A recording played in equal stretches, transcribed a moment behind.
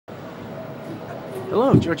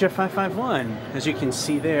Hello, Georgef551. As you can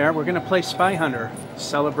see there, we're going to play Spy Hunter,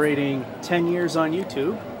 celebrating 10 years on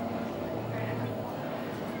YouTube.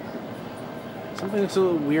 Something that's a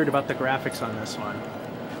little weird about the graphics on this one.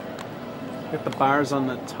 Got the bars on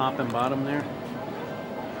the top and bottom there.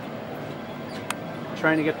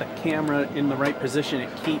 Trying to get the camera in the right position,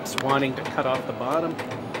 it keeps wanting to cut off the bottom.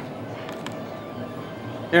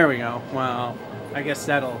 There we go. Well, I guess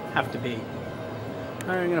that'll have to be.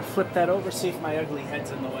 Alright, I'm going to flip that over, see if my ugly head's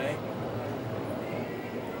in the way.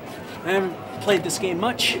 I haven't played this game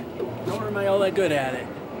much, nor am I all that good at it.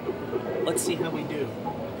 Let's see how we do.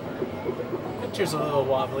 Picture's a little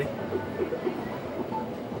wobbly.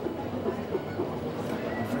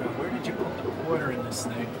 Where did you put the quarter in this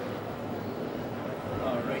thing?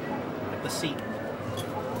 Oh, right at the seat.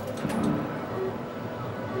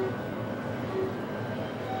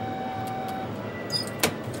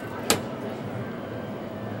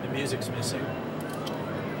 Music's missing.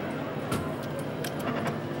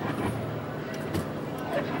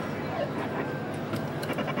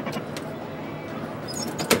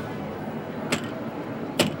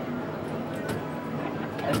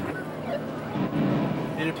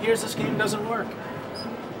 It appears this game doesn't work.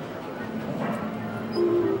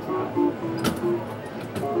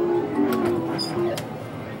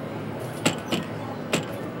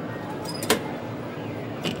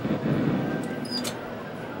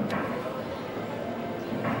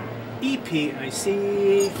 I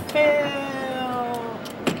see. Fail.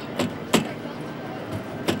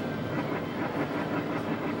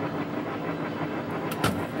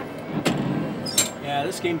 Yeah,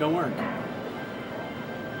 this game don't work.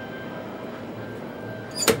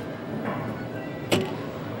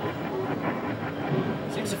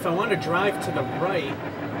 Seems if I want to drive to the right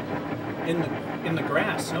in the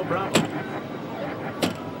grass, no problem.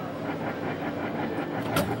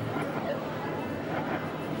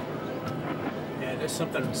 There's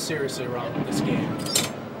something seriously wrong with this game.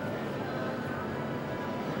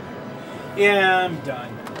 Yeah, I'm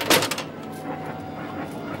done.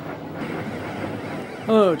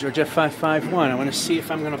 Hello, Georgef551. I want to see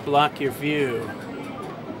if I'm going to block your view.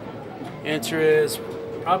 Answer is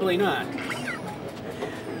probably not.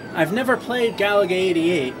 I've never played Galaga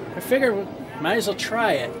 88. I figure might as well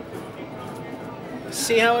try it.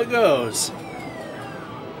 See how it goes.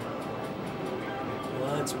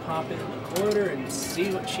 Let's pop it in the corner and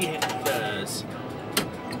see what she does.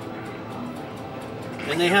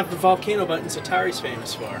 And they have the volcano buttons Atari's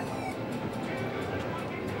famous for.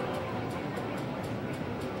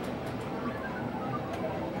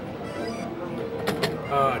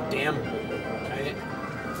 Oh, damn.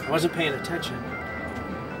 I wasn't paying attention.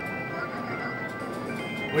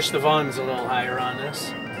 Wish the volume's a little higher on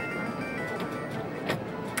this.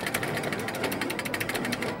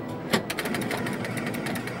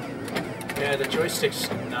 Yeah, the joystick's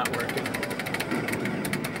not working.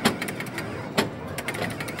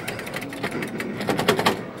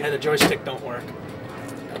 Yeah, the joystick don't work.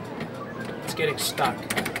 It's getting stuck.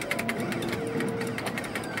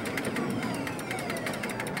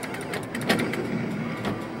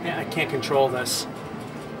 Yeah, I can't control this.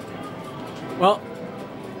 Well,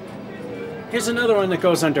 here's another one that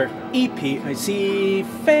goes under EPIC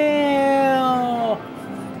fail.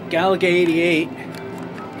 Galaga 88.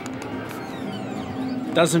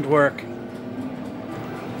 Doesn't work.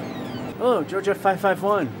 Hello,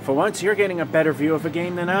 Georgef551. For once, you're getting a better view of a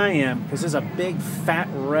game than I am, because there's a big fat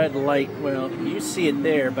red light. Well, you see it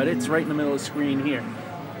there, but it's right in the middle of the screen here.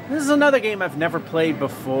 This is another game I've never played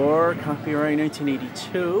before. Copyright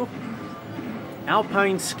 1982.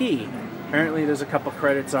 Alpine Ski. Apparently there's a couple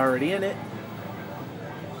credits already in it.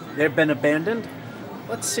 They've been abandoned.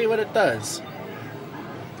 Let's see what it does.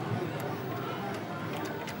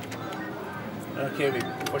 Okay, we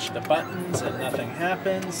push the buttons and nothing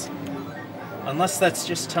happens. Unless that's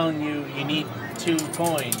just telling you you need 2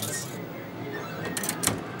 coins.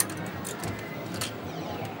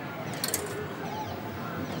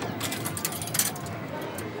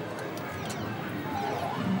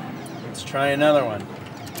 Let's try another one.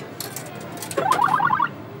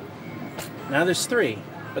 Now there's 3.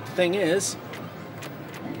 But the thing is,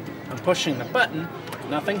 I'm pushing the button,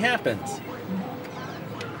 nothing happens.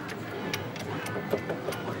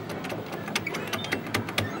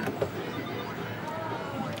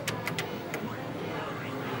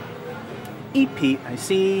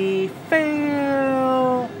 EPIC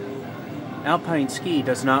fail. Alpine Ski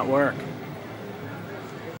does not work.